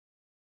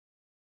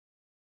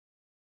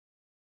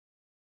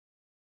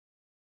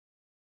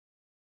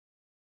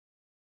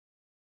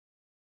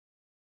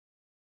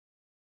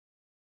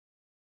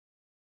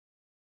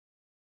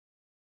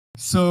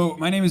So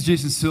my name is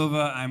Jason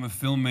Silva. I'm a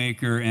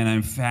filmmaker, and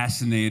I'm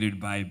fascinated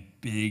by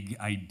big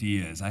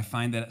ideas. I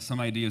find that some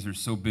ideas are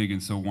so big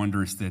and so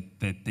wondrous that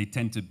they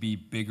tend to be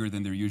bigger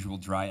than their usual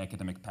dry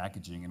academic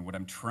packaging. And what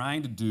I'm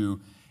trying to do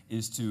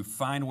is to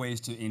find ways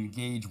to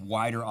engage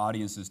wider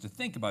audiences to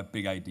think about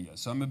big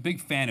ideas. So I'm a big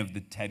fan of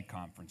the TED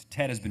conference.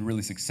 TED has been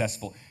really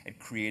successful at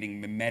creating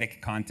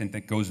mimetic content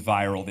that goes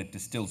viral, that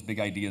distills big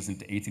ideas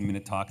into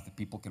 18-minute talks that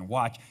people can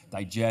watch,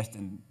 digest,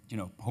 and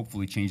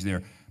hopefully change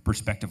their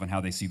perspective on how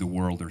they see the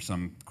world or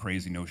some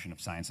crazy notion of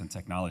science and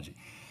technology.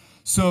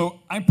 So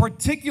I'm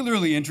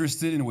particularly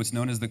interested in what's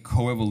known as the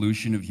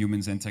coevolution of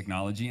humans and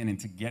technology, and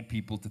to get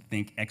people to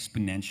think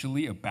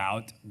exponentially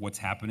about what's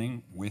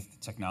happening with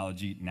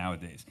technology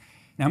nowadays.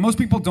 Now, most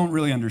people don't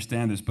really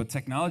understand this, but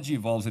technology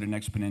evolves at an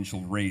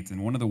exponential rate,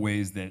 and one of the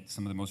ways that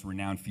some of the most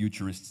renowned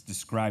futurists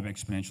describe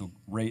exponential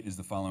rate is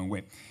the following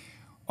way.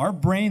 Our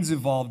brains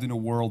evolved in a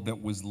world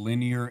that was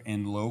linear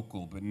and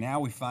local, but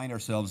now we find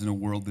ourselves in a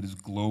world that is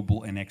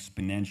global and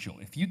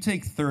exponential. If you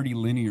take 30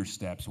 linear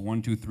steps,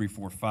 1, 2, 3,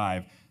 4,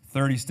 5,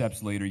 30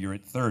 steps later, you're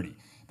at 30.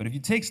 But if you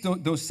take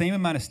those same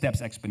amount of steps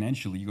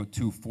exponentially, you go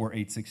 2, 4,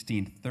 8,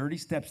 16, 30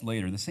 steps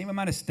later, the same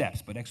amount of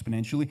steps, but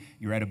exponentially,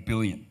 you're at 1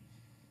 billion.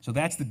 So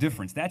that's the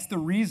difference. That's the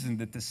reason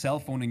that the cell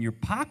phone in your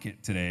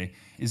pocket today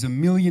is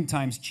 1,000,000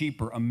 times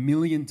cheaper,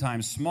 1,000,000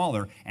 times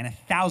smaller, and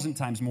 1,000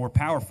 times more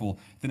powerful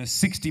than a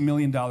 $60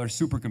 million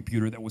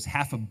supercomputer that was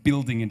half a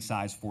building in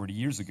size 40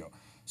 years ago.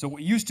 So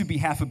what used to be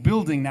half a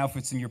building now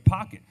fits in your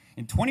pocket.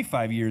 In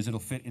 25 years, it'll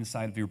fit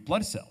inside of your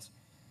blood cells.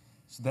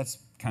 So that's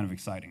kind of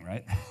exciting,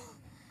 right?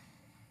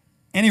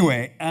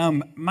 Anyway,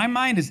 my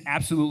mind is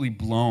absolutely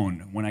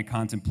blown when I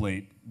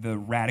contemplate the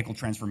radical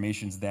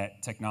transformations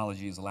that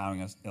technology is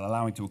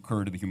allowing to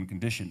occur to the human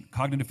condition.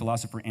 Cognitive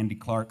philosopher Andy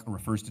Clark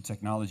refers to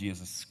technology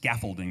as a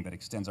scaffolding that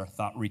extends our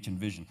thought, reach, and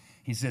vision.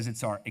 He says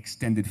it's our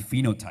extended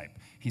phenotype.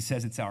 He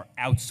says it's our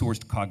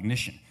outsourced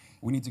cognition.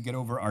 We need to get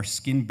over our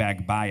skin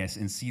bag bias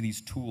and see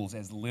these tools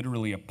as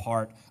literally a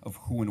part of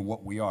who and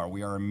what we are.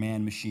 We are a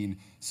man-machine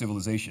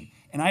civilization.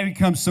 And I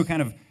become so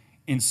kind of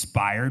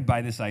inspired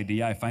by this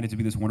idea. I find it to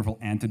be this wonderful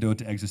antidote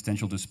to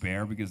existential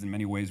despair, because in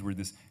many ways we're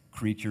this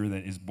creature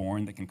that is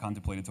born, that can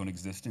contemplate its own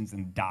existence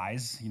and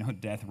dies.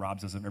 Death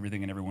robs us of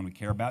everything and everyone we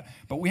care about.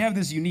 But we have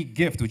this unique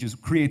gift, which is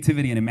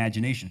creativity and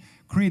imagination.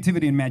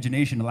 Creativity and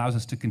imagination allows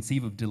us to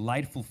conceive of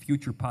delightful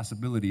future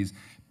possibilities,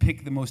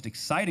 pick the most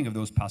exciting of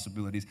those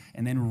possibilities,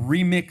 and then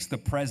remix the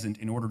present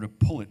in order to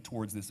pull it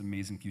towards this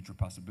amazing future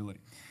possibility.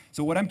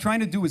 So what I'm trying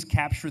to do is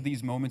capture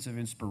these moments of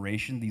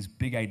inspiration, these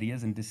big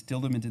ideas, and distill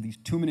them into these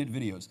 2-minute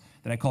videos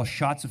that I call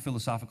shots of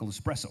philosophical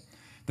espresso,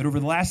 that over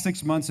the last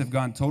 6 months have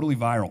gone totally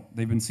viral.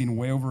 They've been seen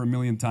way over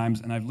 1,000,000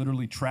 times, and I've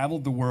literally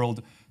traveled the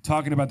world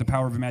talking about the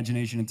power of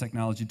imagination and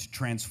technology to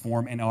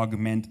transform and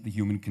augment the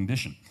human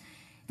condition.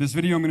 This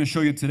video I'm going to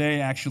show you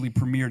today actually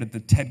premiered at the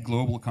TED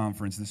Global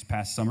Conference this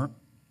past summer,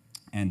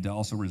 and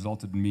also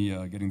resulted in me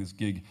getting this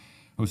gig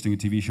hosting a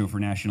TV show for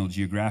National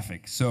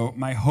Geographic. So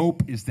my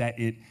hope is that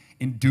it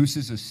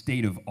induces a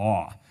state of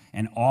awe.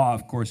 And awe,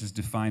 of course, is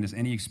defined as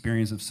any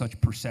experience of such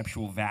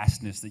perceptual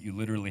vastness that you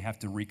literally have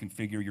to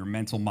reconfigure your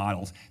mental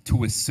models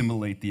to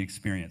assimilate the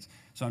experience.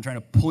 So I'm trying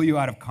to pull you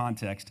out of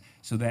context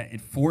so that it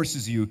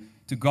forces you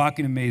to gawk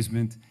in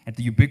amazement at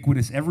the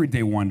ubiquitous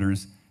everyday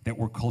wonders that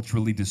we're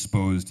culturally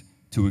disposed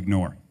to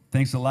ignore.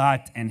 Thanks a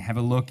lot, and have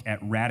a look at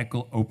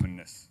radical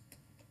openness.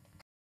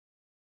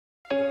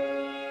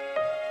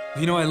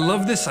 I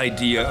love this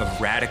idea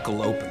of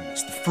radical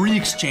openness, the free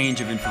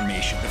exchange of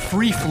information, the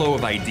free flow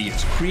of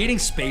ideas, creating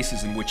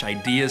spaces in which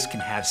ideas can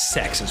have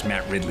sex, as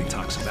Matt Ridley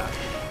talks about.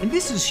 And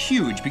this is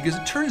huge because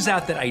it turns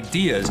out that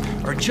ideas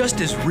are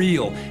just as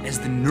real as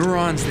the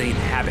neurons they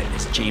inhabit,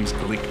 as James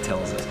Gleick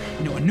tells us.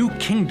 A new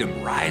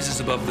kingdom rises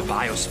above the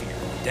biosphere.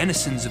 The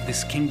denizens of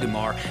this kingdom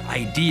are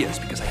ideas,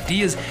 because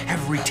ideas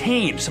have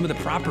retained some of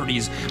the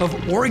properties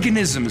of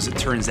organisms, it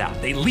turns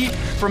out. They leap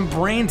from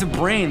brain to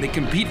brain. They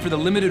compete for the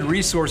limited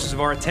resources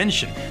of our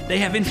attention. They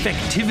have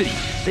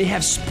infectivity. They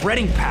have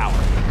spreading power.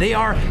 They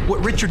are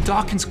what Richard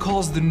Dawkins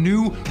calls the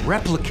new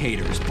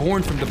replicators,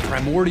 born from the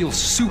primordial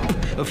soup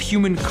of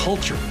human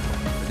culture.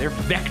 Their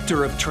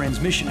vector of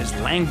transmission is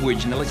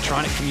language and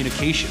electronic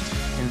communications.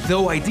 And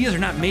though ideas are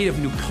not made of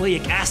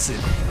nucleic acid,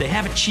 they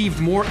have achieved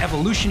more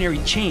evolutionary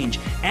change,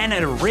 and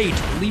at a rate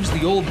that leaves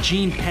the old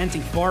gene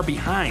panting far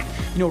behind.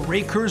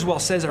 Ray Kurzweil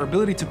says our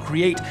ability to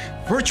create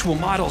virtual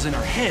models in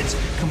our heads,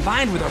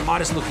 combined with our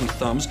modest-looking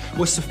thumbs,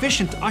 was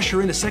sufficient to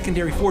usher in a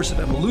secondary force of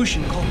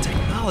evolution called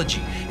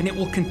technology. And it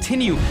will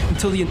continue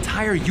until the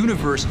entire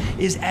universe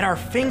is at our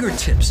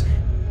fingertips.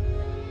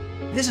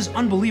 This is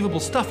unbelievable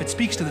stuff. It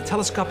speaks to the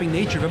telescoping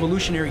nature of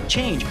evolutionary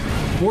change.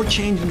 More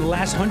change in the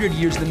last 100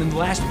 years than in the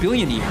last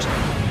billion years.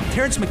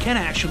 Terence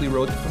McKenna actually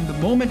wrote that from the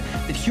moment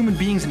that human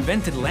beings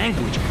invented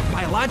language,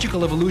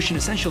 biological evolution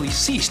essentially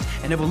ceased,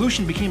 and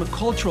evolution became a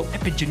cultural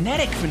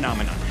epigenetic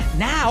phenomenon.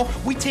 Now,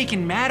 we take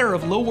in matter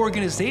of low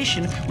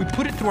organization, we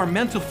put it through our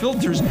mental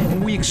filters,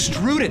 and we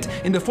extrude it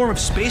in the form of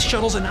space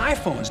shuttles and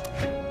iPhones.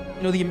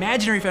 You know, the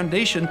imaginary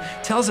foundation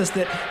tells us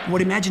that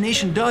what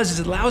imagination does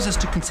is it allows us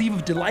to conceive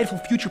of delightful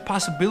future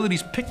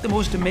possibilities, pick the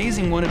most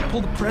amazing one, and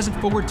pull the present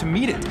forward to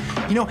meet it.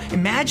 You know,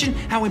 imagine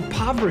how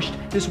impoverished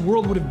this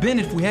world would have been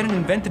if we hadn't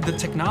invented the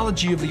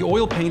technology of the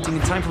oil painting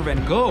in time for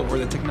Van Gogh, or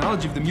the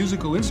technology of the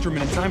musical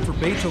instrument in time for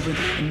Beethoven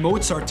and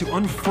Mozart to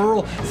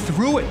unfurl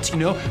through it, you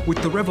know, with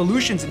the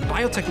revolutions in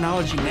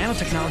biotechnology,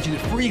 nanotechnology,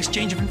 the free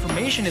exchange of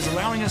information is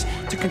allowing us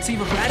to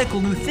conceive of radical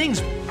new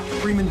things.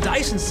 Freeman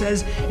Dyson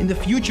says, in the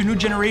future, new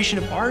generation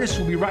of artists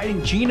will be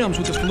writing genomes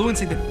with the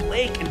fluency that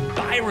Blake and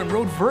Byron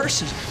wrote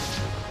verses.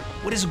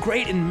 What is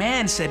great in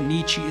man, said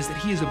Nietzsche, is that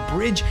he is a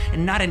bridge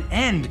and not an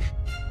end.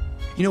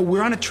 You know,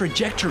 we're on a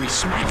trajectory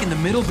smack in the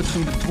middle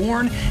between the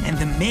born and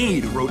the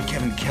made, wrote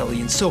Kevin Kelly.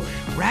 And so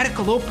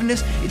radical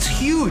openness, it's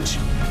huge.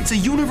 It's a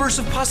universe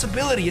of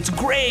possibility. It's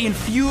gray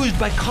infused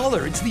by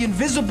color. It's the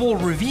invisible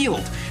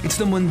revealed. It's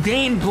the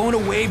mundane blown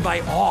away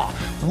by awe.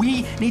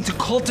 We need to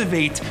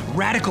cultivate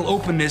radical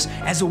openness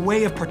as a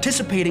way of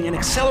participating and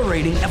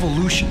accelerating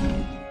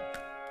evolution.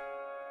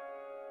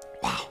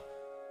 Wow.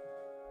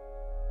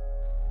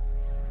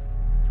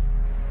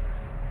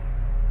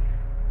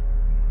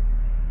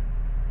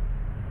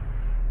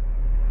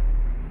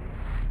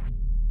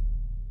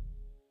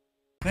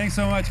 Thanks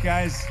so much,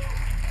 guys.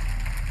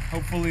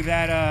 Hopefully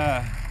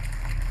that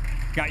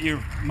got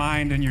your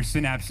mind and your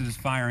synapses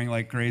firing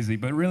like crazy.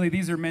 But really,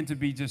 these are meant to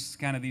be just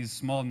kind of these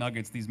small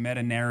nuggets, these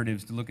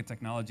meta-narratives to look at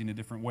technology in a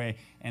different way.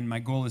 And my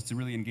goal is to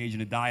really engage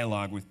in a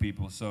dialogue with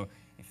people. So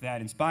if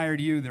that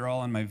inspired you, they're all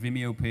on my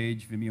Vimeo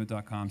page,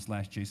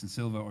 vimeo.com/Jason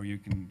Silva, or you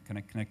can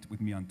connect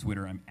with me on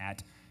Twitter. I'm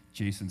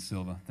 @Jason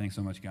Silva. Thanks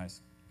so much,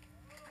 guys.